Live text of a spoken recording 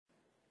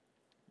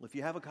If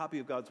you have a copy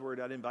of God's Word,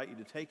 I'd invite you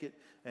to take it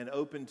and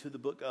open to the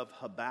book of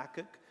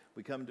Habakkuk.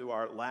 We come to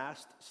our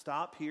last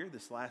stop here,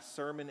 this last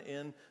sermon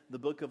in the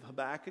book of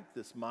Habakkuk,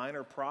 this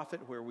minor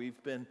prophet where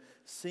we've been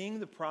seeing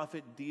the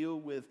prophet deal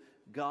with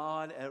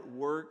God at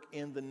work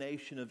in the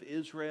nation of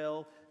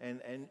Israel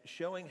and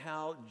showing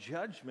how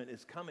judgment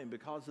is coming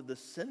because of the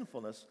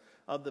sinfulness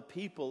of the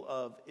people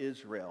of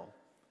Israel.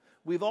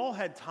 We've all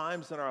had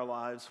times in our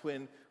lives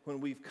when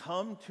we've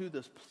come to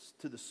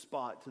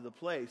the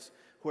place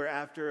where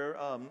after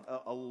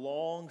a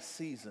long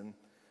season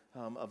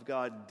of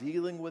God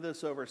dealing with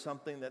us over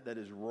something that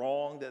is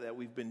wrong, that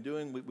we've been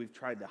doing, we've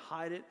tried to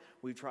hide it,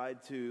 we've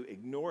tried to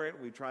ignore it,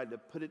 we've tried to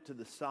put it to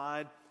the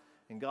side,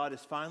 and God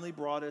has finally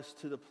brought us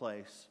to the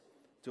place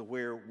to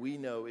where we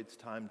know it's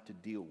time to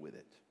deal with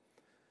it.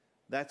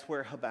 That's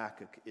where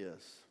Habakkuk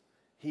is.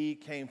 He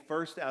came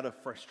first out of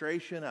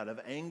frustration, out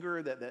of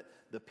anger that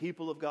the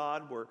people of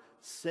God were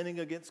sinning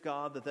against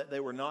God, that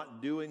they were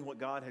not doing what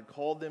God had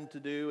called them to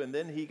do. And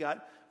then he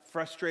got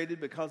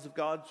frustrated because of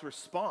God's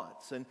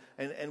response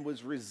and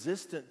was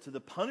resistant to the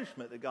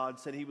punishment that God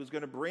said he was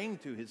going to bring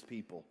to his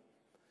people.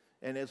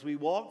 And as we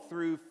walk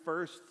through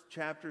first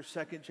chapter,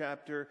 second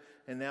chapter,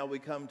 and now we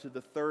come to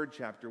the third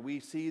chapter, we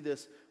see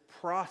this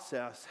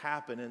process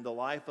happen in the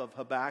life of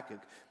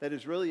Habakkuk that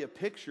is really a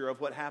picture of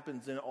what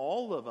happens in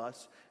all of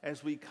us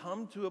as we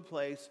come to a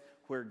place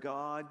where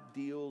God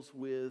deals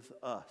with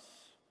us.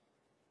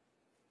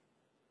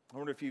 I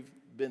wonder if you've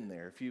been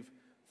there, if you've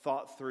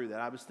thought through that.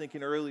 I was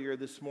thinking earlier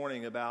this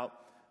morning about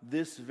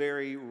this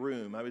very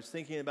room. I was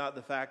thinking about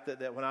the fact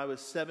that when I was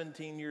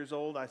 17 years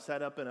old, I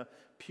sat up in a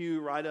pew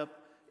right up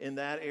in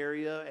that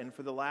area, and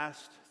for the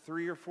last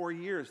 3 or 4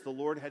 years, the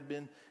Lord had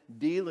been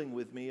dealing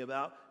with me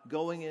about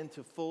going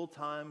into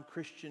full-time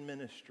Christian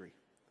ministry.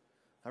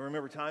 I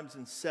remember times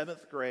in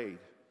 7th grade,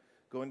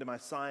 going to my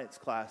science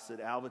class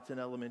at Alvaton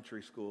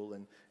Elementary School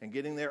and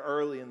getting there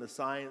early and the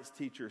science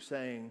teacher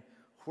saying,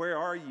 "Where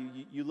are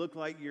you? You look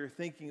like you're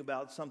thinking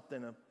about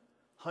something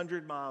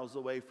 100 miles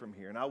away from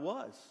here." And I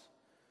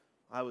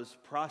was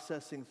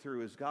processing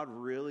through, is God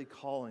really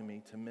calling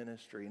me to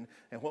ministry?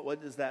 And what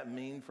does that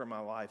mean for my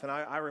life? And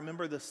I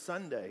remember the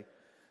Sunday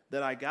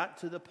that I got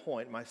to the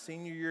point, my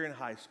senior year in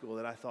high school,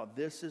 that I thought,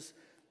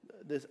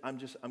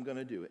 I'm going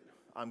to do it.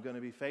 I'm going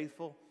to be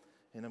faithful,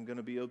 and I'm going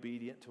to be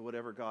obedient to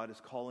whatever God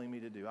is calling me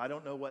to do. I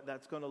don't know what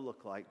that's going to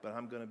look like, but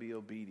I'm going to be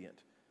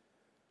obedient.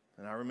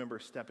 And I remember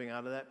stepping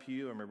out of that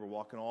pew. I remember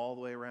walking all the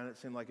way around. It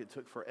seemed like it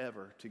took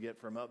forever to get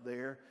from up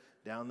there,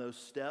 down those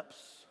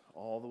steps,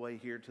 all the way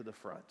here to the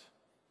front.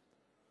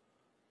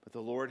 But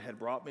the Lord had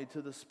brought me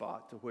to the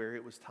spot to where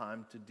it was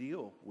time to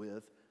deal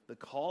with the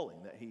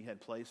calling that he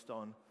had placed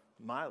on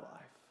my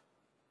life.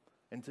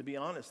 And to be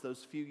honest,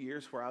 those few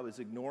years where I was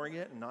ignoring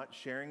it and not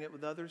sharing it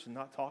with others and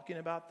not talking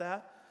about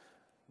that,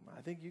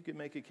 I think you could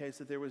make a case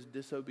that there was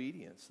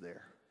disobedience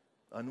there,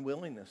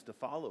 unwillingness to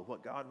follow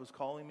what God was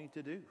calling me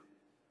to do.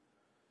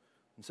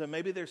 And so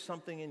maybe there's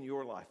something in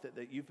your life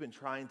that you've been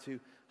trying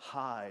to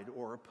hide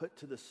or put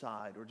to the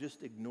side or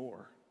just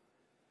ignore.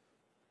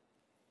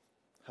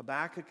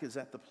 Habakkuk is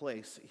at the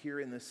place here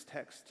in this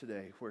text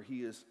today where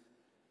he is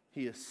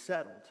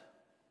settled.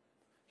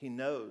 He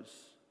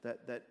knows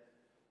that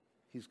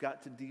he's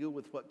got to deal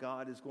with what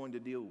God is going to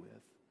deal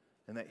with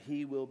and that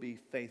he will be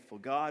faithful.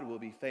 God will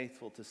be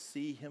faithful to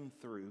see him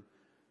through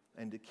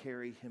and to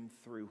carry him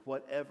through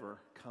whatever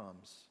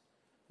comes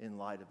in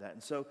light of that.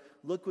 And so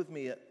look with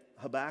me at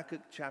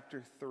Habakkuk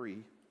chapter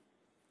 3,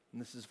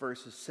 and this is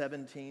verses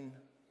 17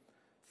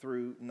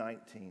 through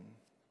 19.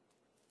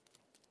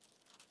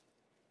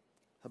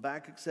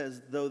 Habakkuk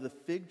says, "Though the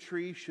fig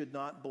tree should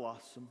not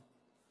blossom,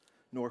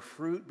 nor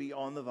fruit be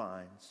on the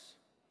vines,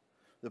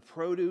 the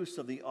produce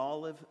of the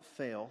olive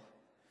fail,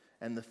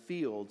 and the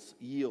fields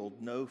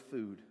yield no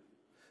food,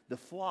 the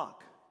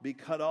flock be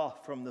cut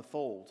off from the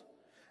fold,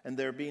 and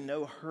there be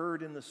no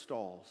herd in the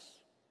stalls.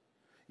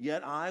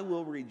 Yet I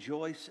will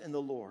rejoice in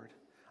the Lord.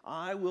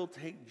 I will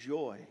take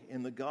joy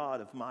in the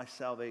God of my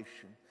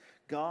salvation.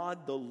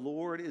 God, the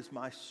Lord, is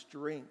my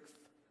strength.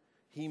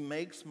 He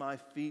makes my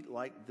feet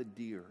like the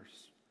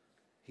deer's.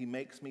 He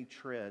makes me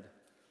tread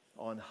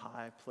on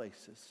high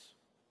places."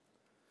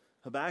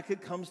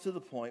 Habakkuk comes to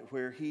the point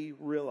where he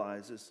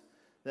realizes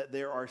that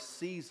there are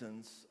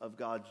seasons of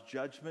God's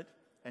judgment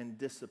and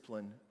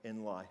discipline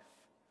in life.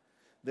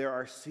 There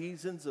are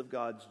seasons of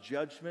God's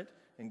judgment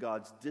and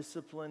God's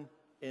discipline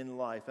in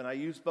life. And I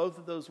use both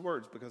of those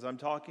words because I'm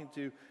talking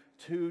to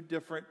two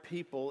different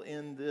people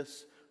in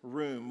this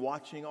room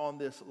watching on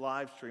this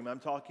live stream. I'm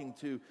talking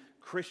to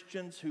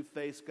Christians who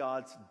face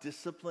God's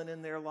discipline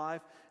in their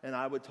life, and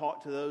I would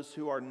talk to those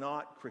who are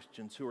not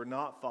Christians, who are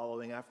not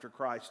following after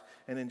Christ.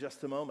 And in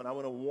just a moment, I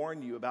want to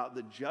warn you about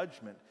the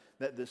judgment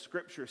that the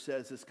Scripture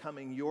says is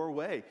coming your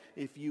way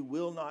if you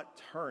will not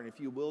turn, if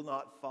you will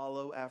not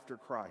follow after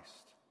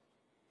Christ.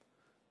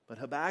 But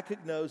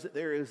Habakkuk knows that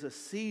there is a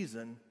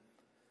season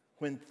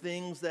when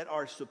things that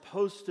are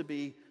supposed to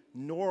be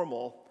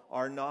normal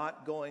are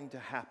not going to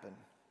happen.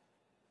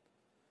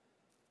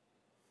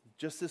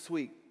 Just this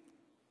week,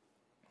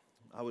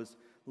 I was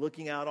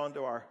looking out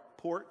onto our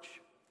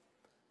porch,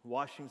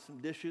 washing some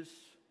dishes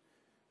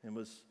and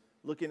was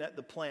looking at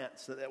the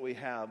plants that we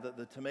have,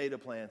 the tomato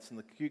plants and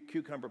the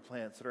cucumber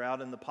plants that are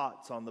out in the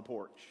pots on the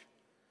porch.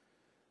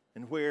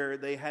 And where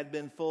they had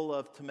been full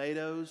of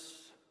tomatoes,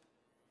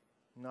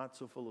 not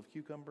so full of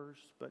cucumbers,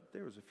 but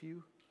there was a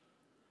few,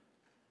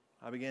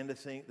 I began to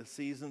think the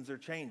seasons are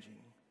changing.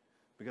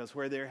 Because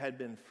where there had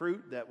been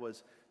fruit that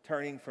was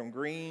turning from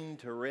green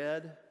to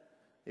red,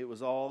 it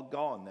was all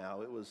gone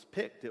now. It was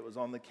picked. It was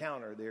on the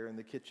counter there in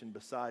the kitchen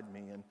beside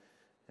me.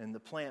 And the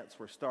plants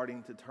were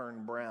starting to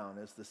turn brown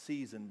as the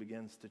season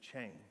begins to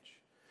change.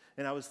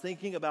 And I was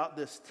thinking about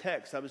this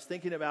text. I was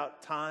thinking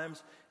about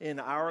times in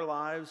our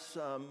lives,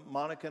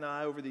 Monica and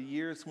I, over the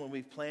years when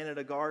we've planted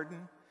a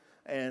garden,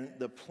 and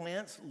the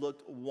plants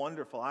looked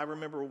wonderful. I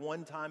remember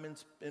one time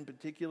in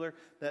particular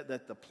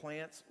that the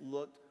plants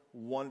looked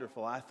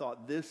wonderful. I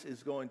thought, this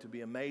is going to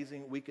be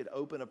amazing. We could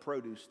open a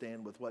produce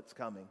stand with what's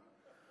coming.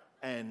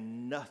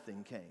 And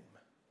nothing came.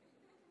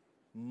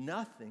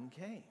 Nothing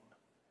came.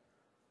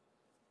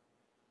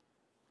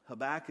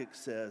 Habakkuk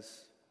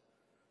says,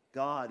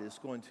 God is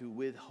going to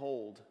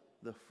withhold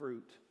the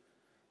fruit.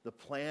 The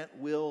plant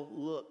will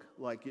look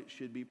like it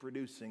should be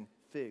producing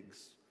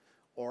figs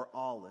or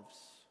olives,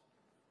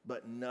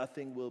 but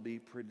nothing will be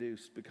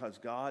produced because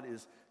God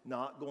is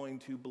not going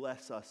to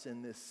bless us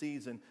in this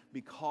season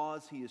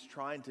because He is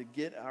trying to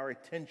get our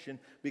attention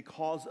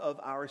because of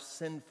our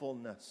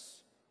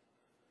sinfulness.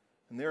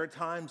 And there are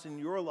times in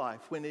your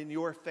life when in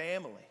your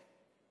family,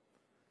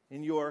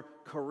 in your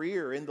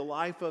career, in the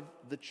life of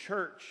the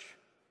church,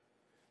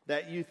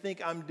 that you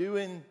think, I'm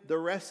doing the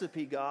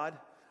recipe, God.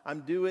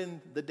 I'm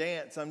doing the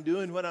dance. I'm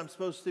doing what I'm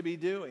supposed to be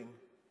doing.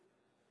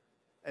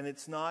 And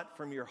it's not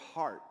from your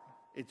heart.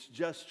 It's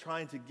just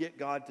trying to get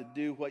God to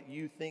do what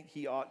you think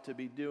He ought to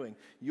be doing.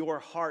 Your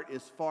heart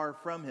is far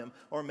from Him.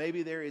 Or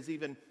maybe there is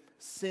even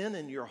sin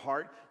in your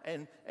heart,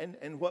 and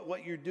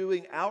what you're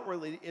doing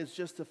outwardly is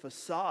just a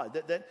facade,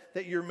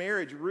 that your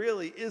marriage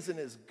really isn't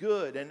as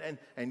good,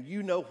 and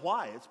you know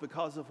why. It's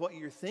because of what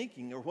you're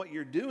thinking or what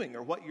you're doing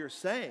or what you're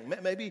saying.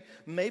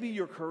 Maybe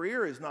your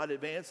career is not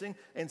advancing,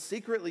 and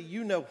secretly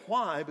you know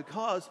why,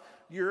 because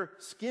you're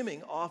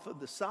skimming off of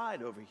the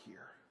side over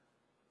here.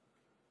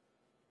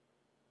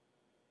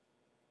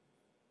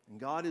 And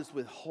God is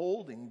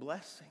withholding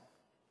blessing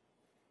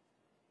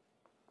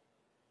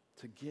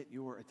to get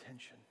your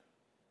attention.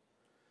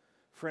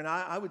 Friend,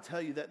 I would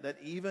tell you that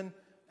even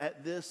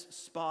at this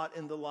spot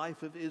in the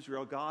life of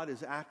Israel, God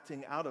is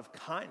acting out of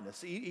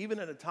kindness. Even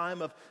in a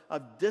time of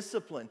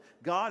discipline,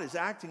 God is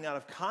acting out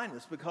of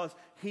kindness because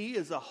He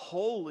is a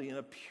holy and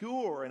a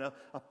pure and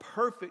a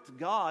perfect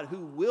God who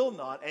will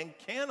not and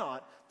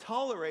cannot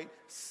tolerate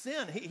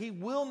sin. He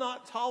will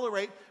not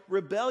tolerate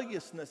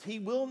rebelliousness. He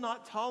will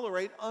not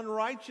tolerate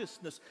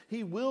unrighteousness.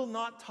 He will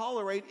not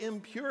tolerate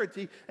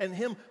impurity. And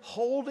Him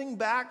holding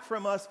back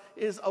from us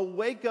is a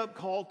wake-up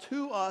call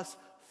to us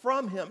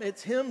from Him.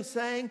 It's Him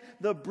saying,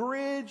 the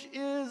bridge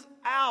is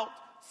out.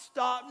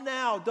 Stop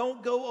now.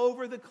 Don't go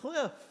over the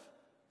cliff.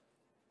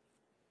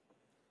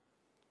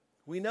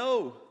 We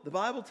know, the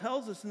Bible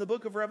tells us in the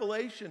book of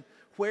Revelation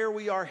where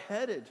we are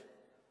headed.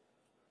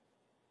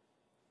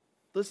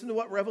 Listen to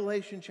what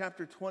Revelation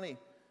chapter 20,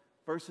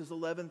 verses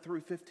 11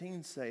 through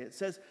 15 say. It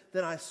says,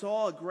 then I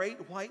saw a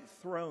great white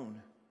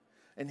throne,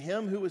 and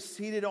Him who was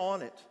seated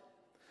on it.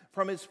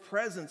 From His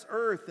presence,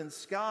 earth and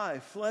sky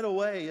fled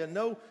away, and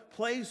no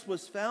place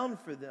was found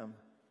for them.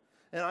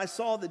 And I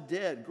saw the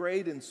dead,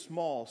 great and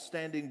small,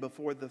 standing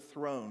before the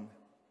throne.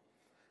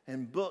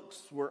 And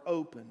books were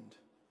opened.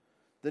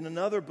 Then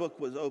another book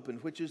was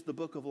opened, which is the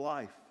book of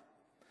life.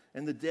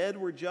 And the dead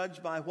were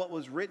judged by what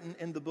was written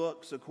in the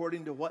books,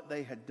 according to what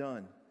they had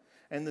done.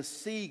 And the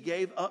sea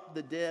gave up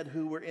the dead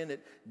who were in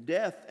it.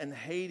 Death and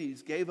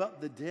Hades gave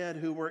up the dead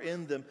who were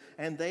in them,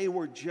 and they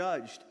were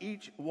judged,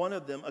 each one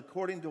of them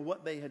according to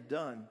what they had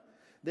done.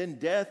 Then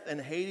death and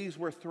Hades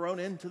were thrown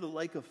into the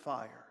lake of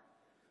fire.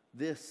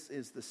 This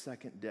is the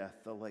second death,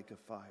 the lake of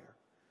fire.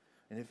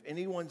 And if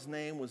anyone's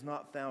name was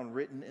not found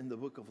written in the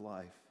book of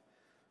life,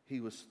 he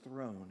was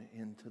thrown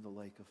into the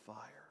lake of fire.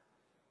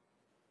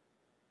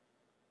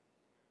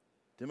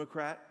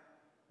 Democrat,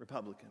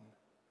 Republican,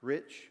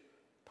 rich,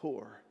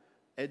 poor,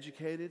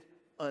 educated,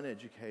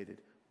 uneducated,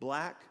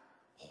 black,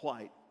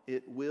 white,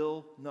 it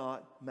will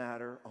not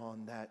matter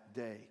on that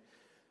day.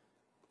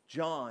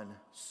 John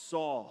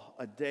saw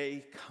a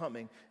day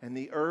coming, and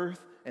the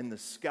earth and the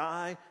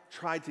sky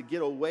tried to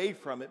get away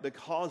from it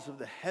because of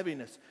the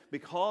heaviness,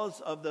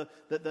 because of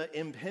the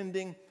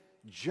impending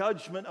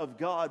judgment of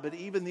God. But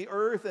even the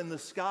earth and the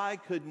sky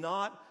could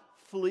not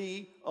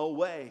flee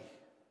away.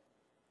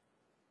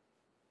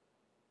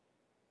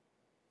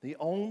 The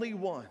only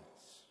ones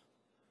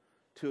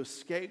to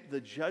escape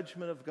the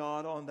judgment of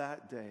God on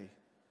that day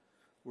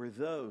were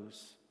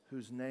those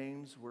whose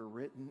names were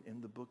written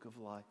in the book of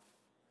life.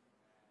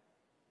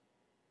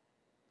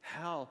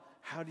 How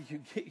do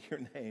you get your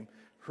name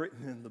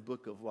written in the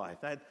book of life?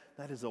 That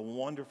is a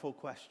wonderful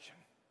question.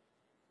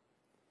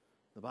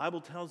 The Bible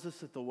tells us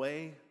that the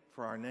way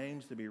for our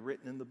names to be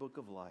written in the book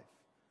of life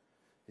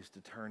is to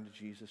turn to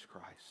Jesus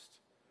Christ.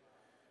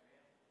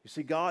 You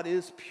see, God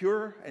is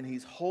pure and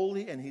He's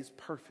holy and He's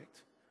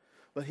perfect.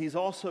 But He's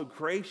also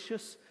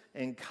gracious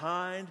and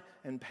kind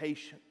and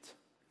patient.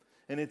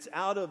 And it's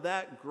out of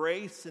that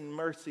grace and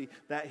mercy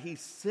that He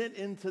sent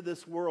into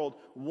this world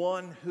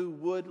one who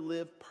would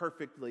live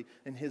perfectly.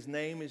 And His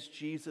name is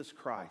Jesus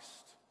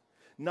Christ.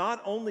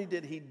 Not only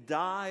did He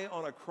die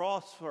on a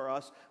cross for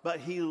us, but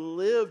He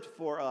lived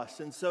for us.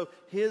 And so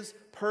His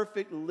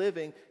perfect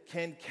living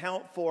can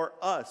count for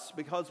us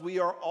because we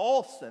are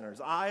all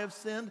sinners. I have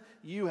sinned,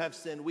 you have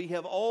sinned. We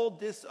have all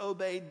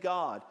disobeyed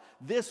God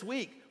this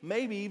week,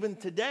 maybe even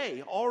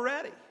today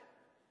already.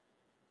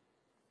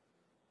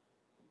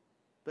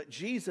 But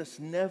Jesus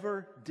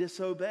never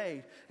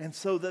disobeyed. And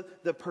so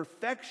the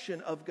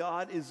perfection of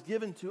God is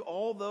given to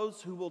all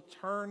those who will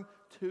turn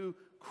to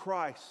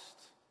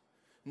Christ.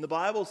 And the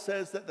Bible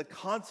says that the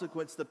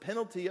consequence, the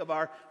penalty of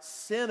our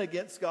sin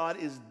against God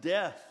is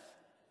death.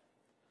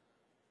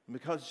 And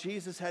because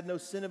Jesus had no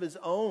sin of His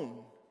own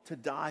to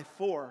die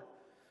for,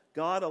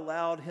 God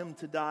allowed Him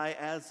to die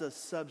as a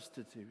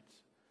substitute.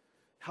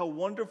 How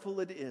wonderful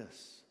it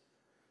is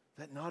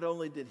that not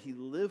only did He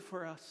live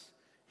for us,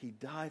 He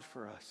died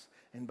for us.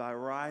 And by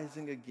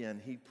rising again,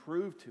 He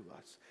proved to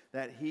us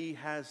that He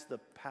has the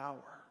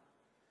power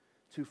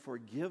to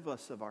forgive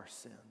us of our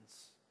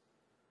sins,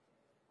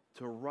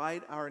 to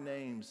write our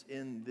names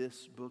in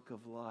this book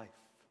of life.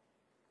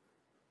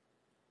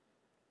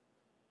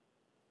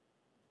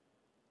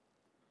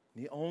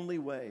 The only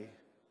way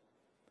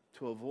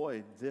to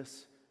avoid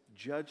this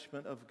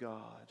judgment of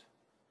God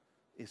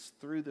is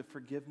through the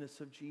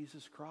forgiveness of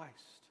Jesus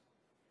Christ.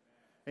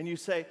 And you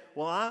say,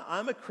 well,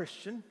 I'm a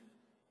Christian.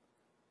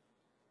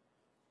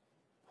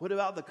 What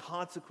about the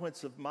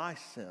consequence of my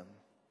sin?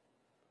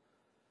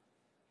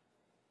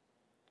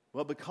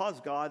 Well,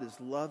 because God is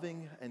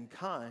loving and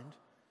kind,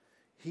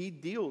 He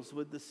deals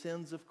with the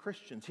sins of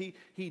Christians.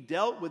 He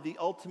dealt with the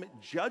ultimate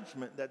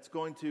judgment that's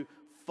going to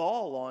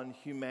fall on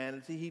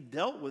humanity. He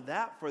dealt with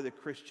that for the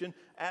Christian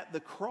at the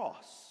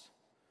cross.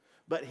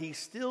 But He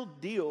still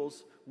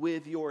deals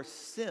with your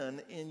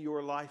sin in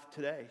your life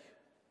today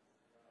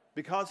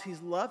because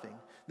He's loving.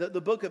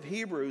 The book of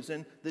Hebrews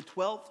in the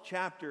 12th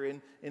chapter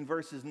in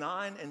verses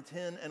 9 and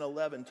 10 and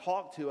 11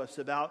 talk to us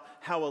about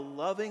how a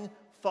loving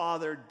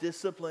father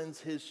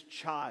disciplines his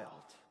child.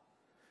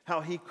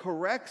 How he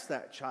corrects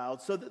that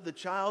child so that the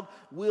child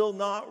will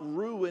not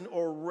ruin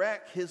or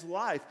wreck his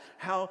life.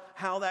 How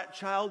that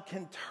child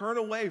can turn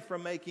away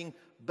from making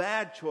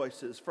bad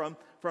choices, from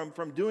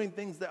doing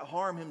things that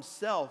harm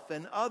himself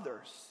and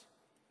others,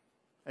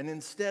 and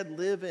instead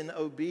live in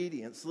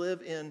obedience,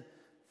 live in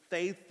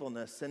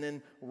faithfulness and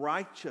in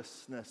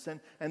righteousness.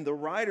 And the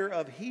writer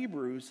of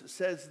Hebrews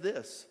says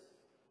this.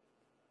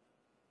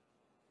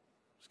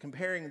 He's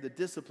comparing the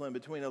discipline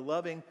between a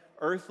loving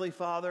earthly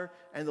father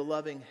and the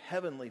loving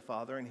heavenly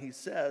father. And he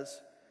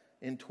says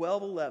in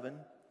 12:11,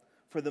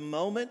 for the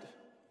moment,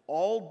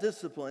 all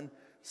discipline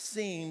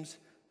seems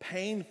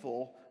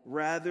painful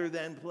rather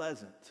than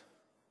pleasant.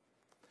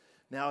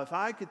 Now, if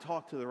I could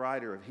talk to the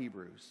writer of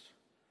Hebrews,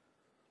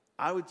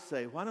 I would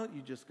say, why don't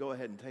you just go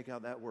ahead and take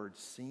out that word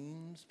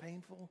seems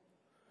painful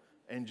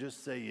and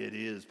just say it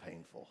is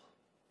painful,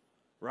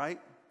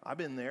 right? I've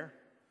been there.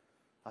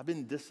 I've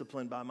been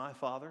disciplined by my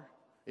father.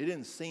 It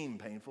didn't seem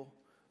painful.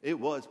 It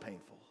was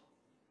painful.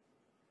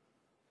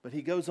 But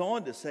he goes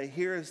on to say,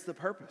 here is the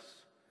purpose.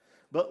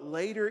 But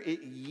later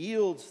it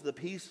yields the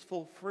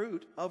peaceful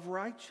fruit of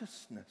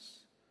righteousness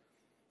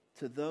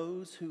to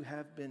those who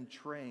have been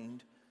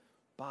trained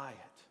by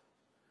it.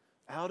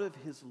 Out of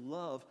His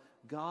love,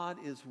 God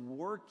is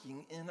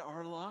working in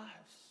our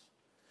lives,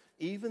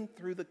 even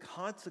through the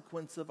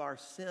consequence of our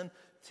sin,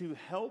 to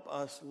help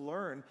us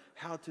learn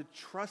how to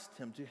trust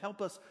Him, to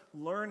help us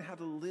learn how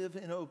to live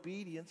in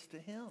obedience to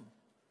Him.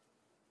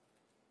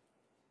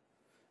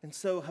 And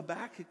so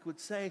Habakkuk would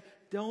say,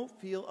 don't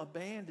feel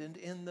abandoned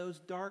in those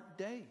dark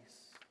days.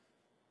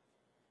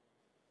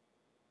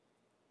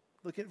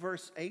 Look at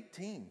verse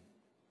 18.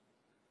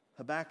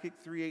 Habakkuk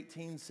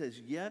 3:18 says,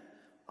 yet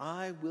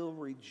I will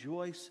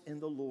rejoice in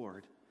the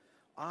Lord.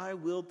 I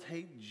will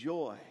take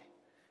joy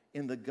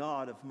in the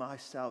God of my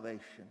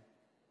salvation.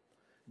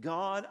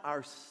 God,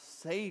 our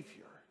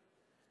Savior,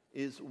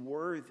 is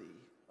worthy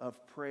of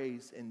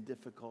praise in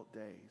difficult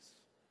days.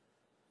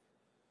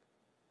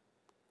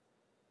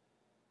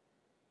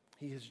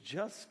 He has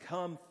just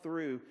come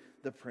through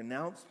the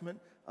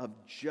pronouncement of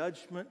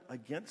judgment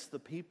against the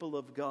people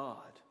of God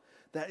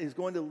that is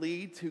going to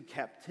lead to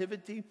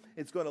captivity.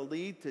 It's going to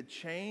lead to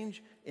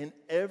change in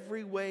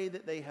every way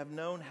that they have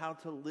known how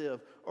to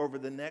live over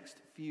the next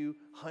few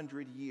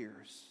hundred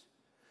years.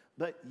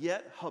 But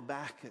yet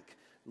Habakkuk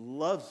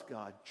loves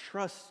God,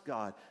 trusts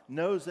God,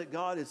 knows that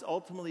God is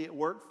ultimately at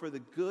work for the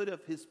good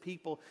of His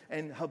people.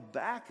 And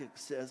Habakkuk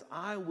says,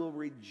 I will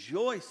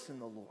rejoice in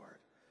the Lord.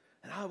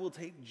 And I will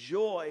take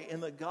joy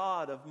in the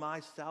God of my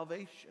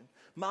salvation.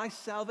 My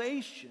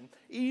salvation,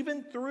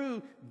 even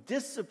through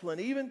discipline,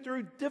 even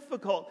through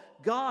difficult,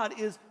 God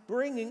is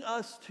bringing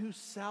us to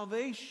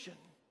salvation,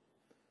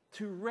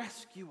 to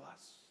rescue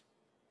us.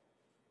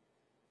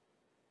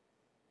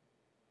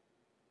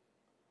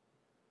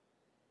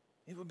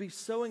 It would be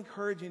so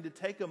encouraging to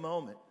take a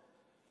moment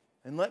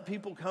and let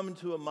people come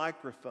into a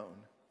microphone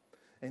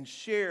and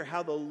share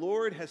how the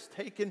Lord has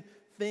taken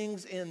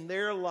things in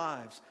their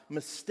lives,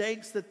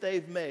 mistakes that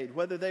they've made,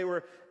 whether they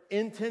were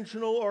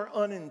intentional or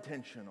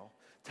unintentional,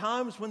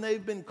 times when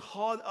they've been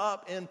caught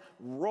up in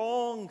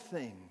wrong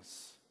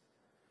things,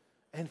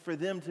 and for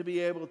them to be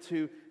able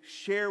to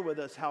share with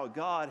us how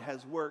God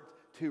has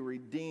worked to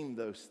redeem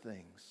those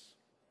things.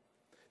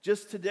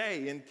 Just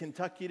today in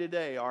Kentucky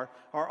Today, our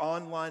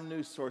online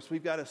news source,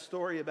 we've got a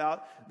story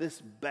about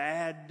this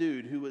bad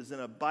dude who was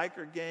in a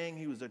biker gang.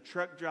 He was a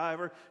truck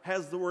driver,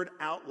 has the word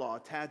outlaw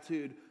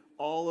tattooed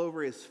all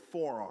over his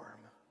forearm.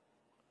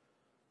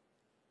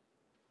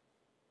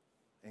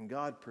 And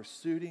God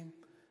pursued him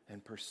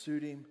and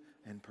pursued him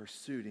and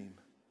pursued him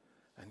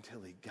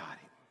until he got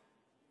him.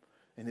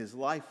 And his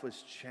life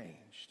was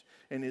changed.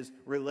 And his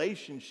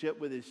relationship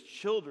with his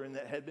children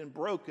that had been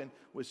broken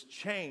was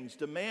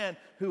changed. A man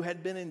who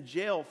had been in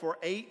jail for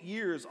 8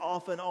 years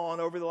off and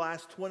on over the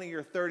last 20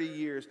 or 30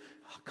 years,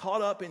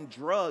 caught up in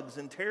drugs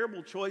and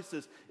terrible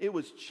choices, it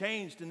was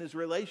changed, and his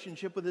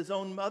relationship with his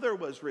own mother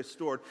was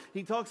restored.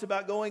 He talks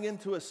about going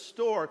into a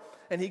store,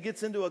 and he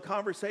gets into a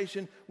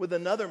conversation with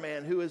another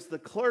man who is the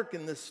clerk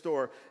in this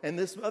store. And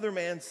this other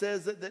man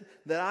says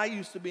that I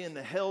used to be in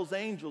the Hells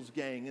Angels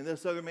gang. And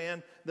this other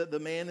man, the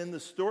man in the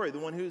story, the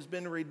one who's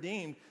been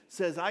redeemed,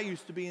 says, I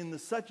used to be in the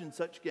such and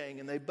such gang.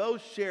 And they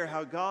both share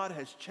how God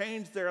has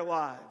changed their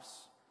lives.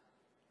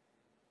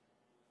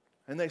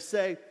 And they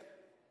say,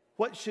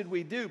 what should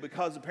we do?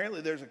 Because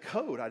apparently there's a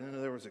code. I didn't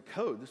know there was a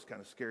code. This is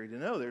kind of scary to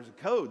know. There's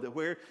a code that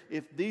where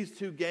if these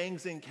two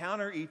gangs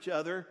encounter each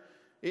other,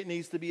 it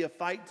needs to be a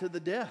fight to the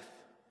death.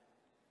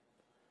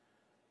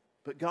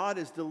 But God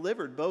has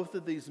delivered both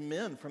of these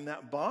men from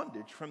that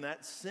bondage, from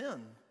that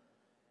sin.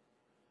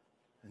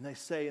 And they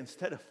say,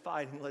 instead of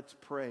fighting, let's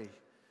pray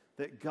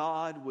that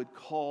God would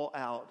call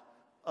out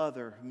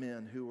other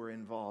men who were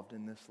involved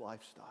in this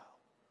lifestyle.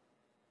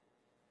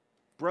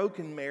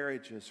 Broken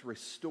marriages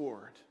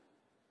restored.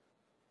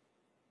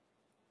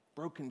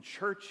 Broken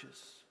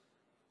churches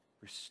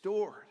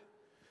restored.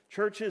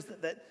 Churches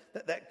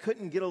that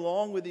couldn't get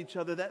along with each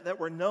other, that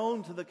were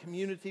known to the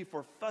community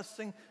for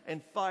fussing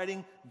and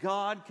fighting.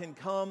 God can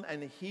come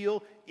and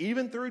heal,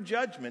 even through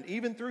judgment,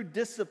 even through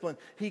discipline.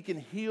 He can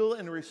heal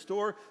and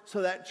restore,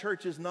 so that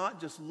church is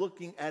not just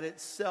looking at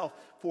itself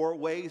for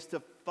ways to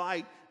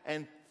fight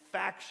and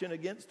faction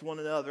against one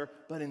another,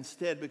 but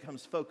instead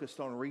becomes focused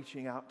on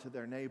reaching out to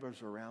their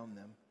neighbors around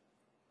them.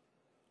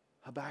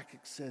 Habakkuk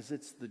says,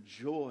 it's the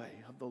joy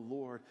of the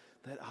Lord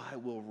that I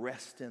will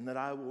rest in, that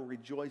I will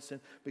rejoice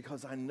in,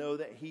 because I know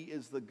that He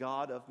is the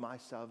God of my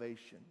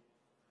salvation.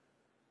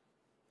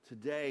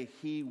 Today,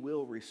 He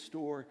will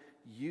restore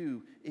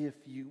you if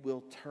you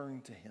will turn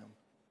to Him.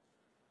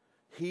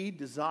 He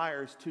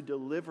desires to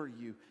deliver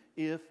you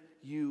if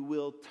you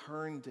will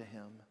turn to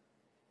Him.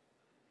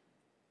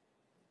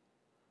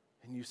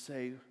 And you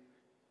say,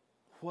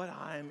 what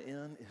I am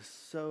in is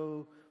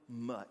so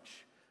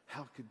much.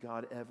 How could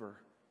God ever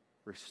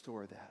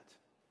restore that?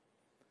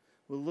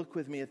 Well, look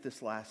with me at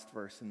this last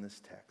verse in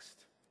this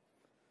text.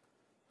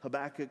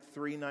 Habakkuk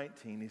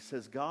 3:19. He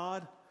says,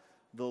 God,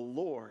 the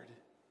Lord,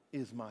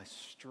 is my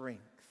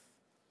strength.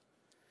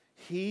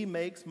 He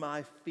makes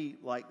my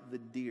feet like the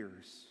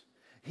deer's.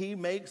 He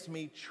makes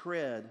me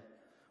tread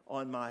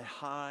on my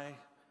high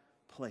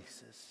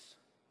places.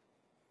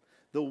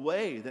 The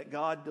way that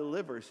God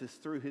delivers is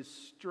through His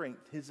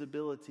strength, His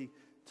ability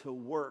to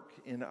work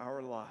in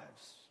our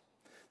lives.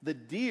 The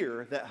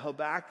deer that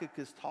Habakkuk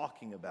is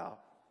talking about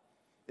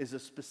is a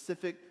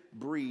specific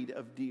breed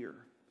of deer.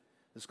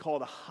 It's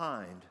called a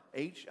hind,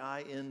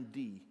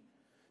 H-I-N-D,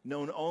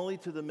 known only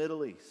to the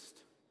Middle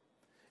East.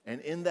 And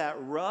in that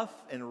rough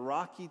and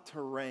rocky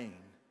terrain,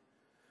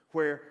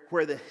 where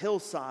the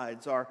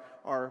hillsides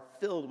are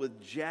filled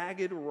with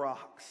jagged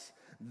rocks,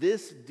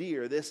 this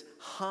deer, this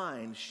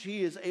hind,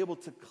 she is able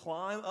to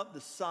climb up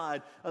the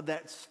side of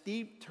that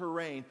steep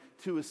terrain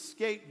to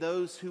escape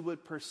those who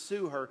would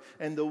pursue her.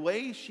 And the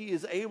way she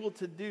is able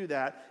to do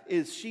that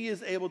is she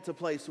is able to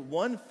place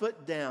one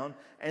foot down,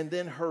 and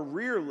then her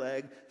rear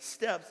leg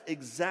steps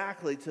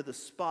exactly to the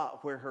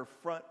spot where her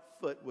front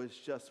foot was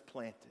just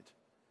planted.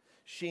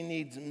 She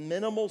needs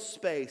minimal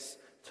space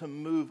to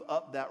move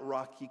up that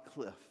rocky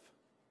cliff.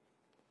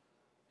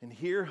 And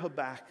here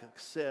Habakkuk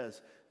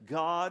says,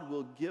 God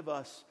will give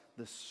us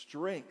the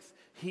strength.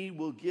 He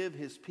will give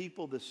His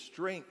people the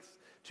strength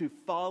to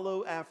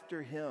follow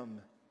after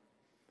Him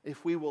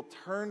if we will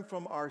turn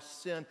from our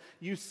sin.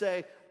 You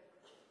say,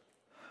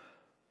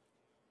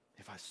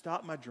 if I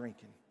stop my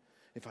drinking,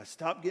 if I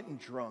stop getting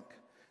drunk,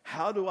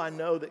 how do I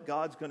know that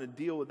God's going to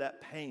deal with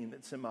that pain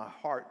that's in my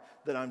heart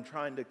that I'm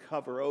trying to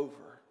cover over?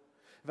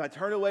 If I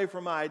turn away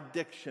from my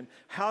addiction,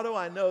 how do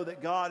I know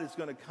that God is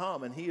going to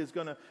come and He is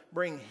going to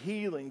bring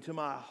healing to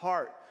my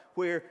heart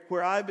where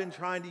I've been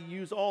trying to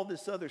use all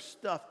this other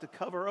stuff to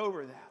cover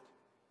over that?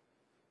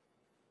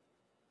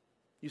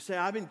 You say,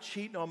 I've been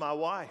cheating on my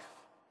wife.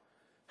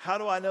 How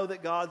do I know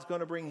that God's going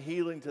to bring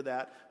healing to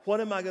that?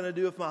 What am I going to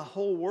do if my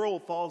whole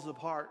world falls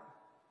apart?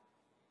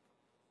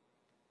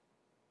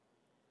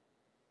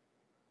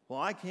 Well,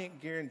 I can't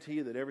guarantee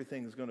you that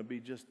everything's going to be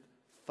just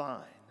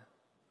fine.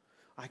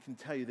 I can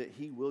tell you that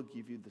He will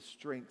give you the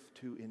strength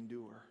to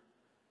endure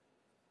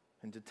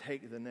and to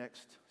take the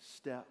next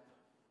step.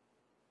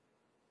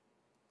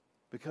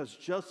 Because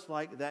just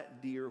like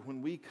that deer,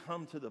 when we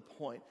come to the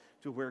point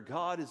to where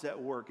God is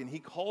at work and He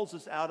calls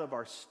us out of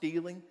our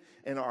stealing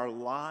and our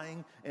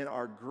lying and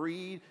our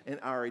greed and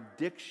our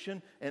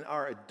addiction and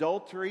our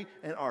adultery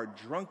and our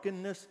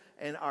drunkenness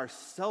and our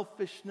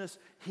selfishness,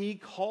 He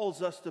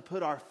calls us to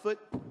put our foot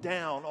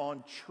down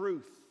on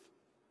truth.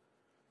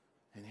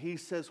 And He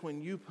says,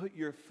 when you put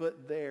your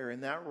foot there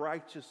in that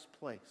righteous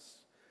place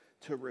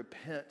to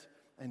repent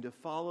and to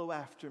follow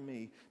after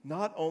me,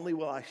 not only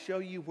will I show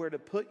you where to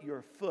put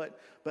your foot,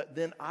 but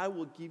then I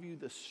will give you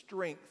the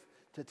strength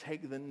to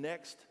take the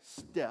next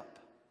step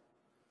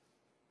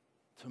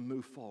to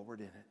move forward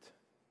in it.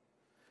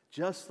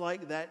 Just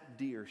like that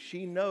deer,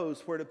 she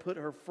knows where to put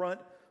her front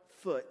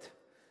foot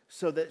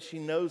so that she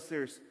knows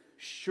there's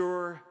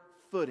sure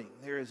footing.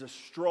 There is a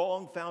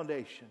strong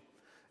foundation.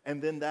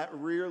 And then that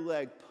rear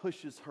leg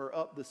pushes her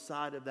up the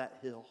side of that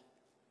hill.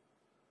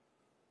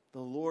 The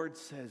Lord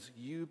says,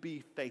 you be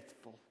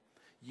faithful.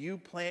 You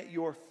plant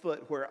your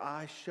foot where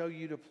I show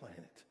you to plant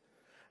it.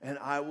 And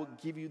I will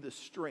give you the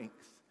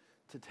strength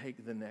to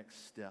take the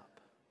next step.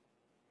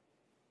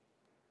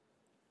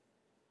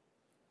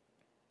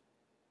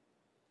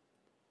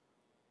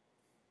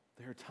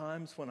 There are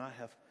times when I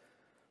have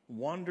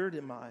wandered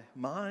in my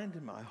mind,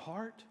 in my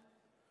heart.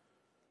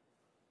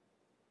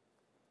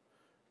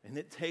 And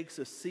it takes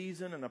a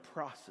season and a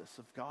process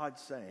of God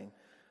saying,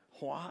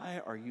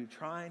 why are you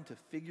trying to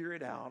figure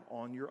it out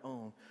on your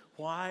own?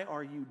 Why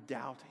are you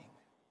doubting?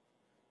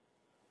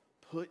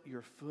 Put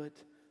your foot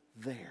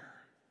there,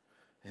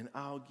 and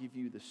I'll give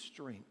you the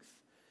strength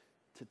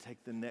to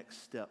take the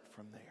next step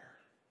from there.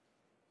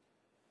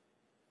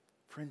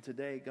 Friend,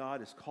 today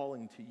God is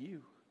calling to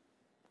you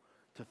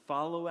to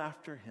follow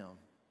after Him,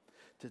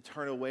 to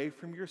turn away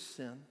from your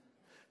sin,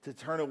 to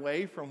turn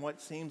away from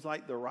what seems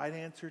like the right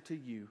answer to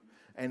you,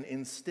 and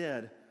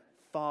instead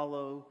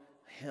follow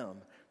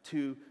Him,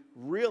 to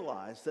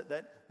realize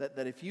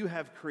that if you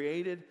have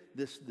created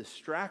this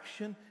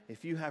distraction,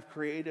 if you have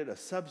created a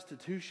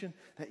substitution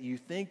that you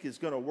think is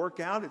going to work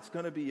out, it's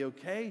going to be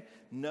okay,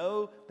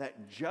 know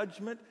that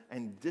judgment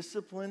and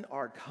discipline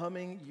are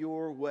coming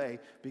your way,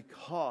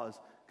 because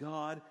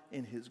God,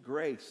 in His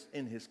grace,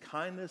 in His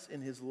kindness,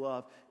 in His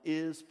love,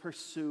 is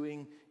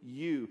pursuing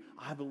you.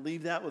 I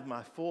believe that with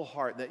my full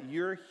heart, that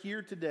you're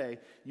here today,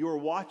 you're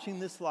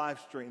watching this live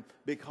stream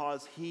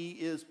because He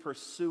is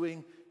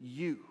pursuing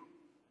you.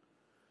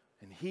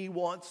 And He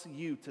wants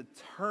you to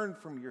turn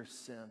from your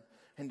sin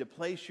and to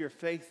place your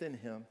faith in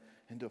Him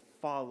and to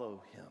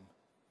follow Him,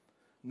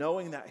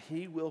 knowing that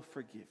He will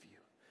forgive you,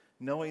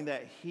 knowing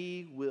that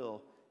He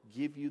will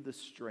give you the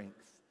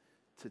strength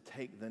to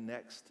take the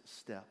next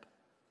step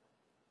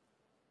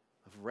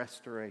of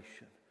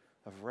restoration,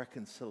 of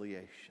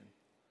reconciliation.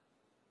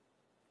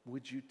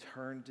 Would you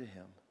turn to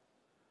Him?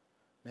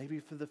 Maybe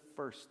for the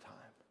first time,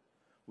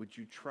 would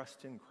you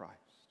trust in Christ?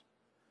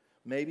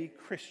 Maybe,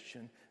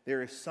 Christian,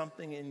 there is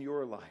something in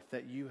your life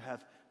that you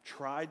have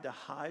tried to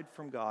hide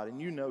from God,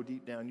 and you know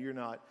deep down you're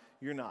not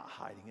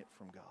hiding it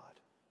from God.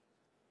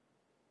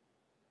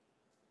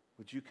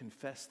 Would you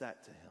confess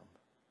that to Him?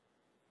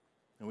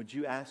 And would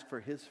you ask for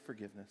His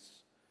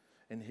forgiveness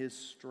and His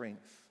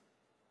strength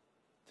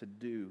to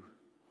do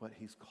what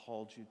He's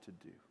called you to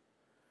do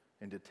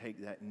and to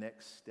take that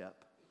next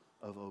step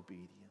of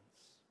obedience?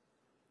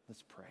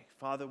 Let's pray.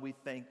 Father, we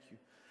thank you,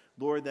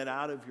 Lord, that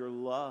out of your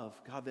love,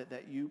 God,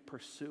 that you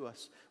pursue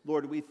us.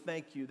 Lord, we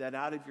thank you that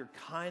out of your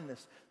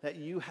kindness that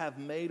you have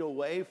made a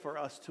way for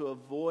us to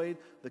avoid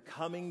the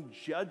coming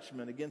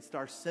judgment against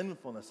our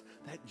sinfulness,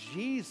 that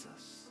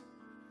Jesus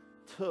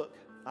took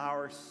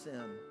our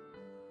sin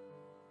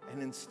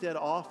and instead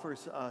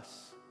offers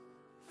us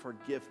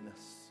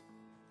forgiveness.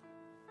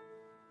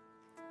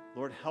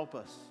 Lord, help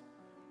us.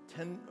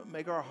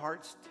 Make our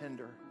hearts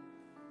tender.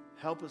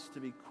 Help us to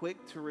be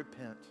quick to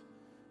repent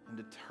and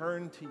to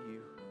turn to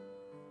you.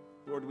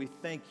 Lord, we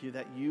thank you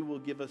that you will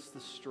give us the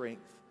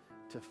strength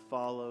to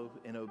follow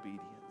in obedience.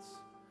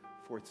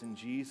 For it's in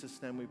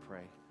Jesus' name we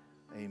pray.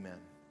 Amen.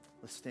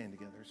 Let's stand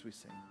together as we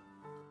sing.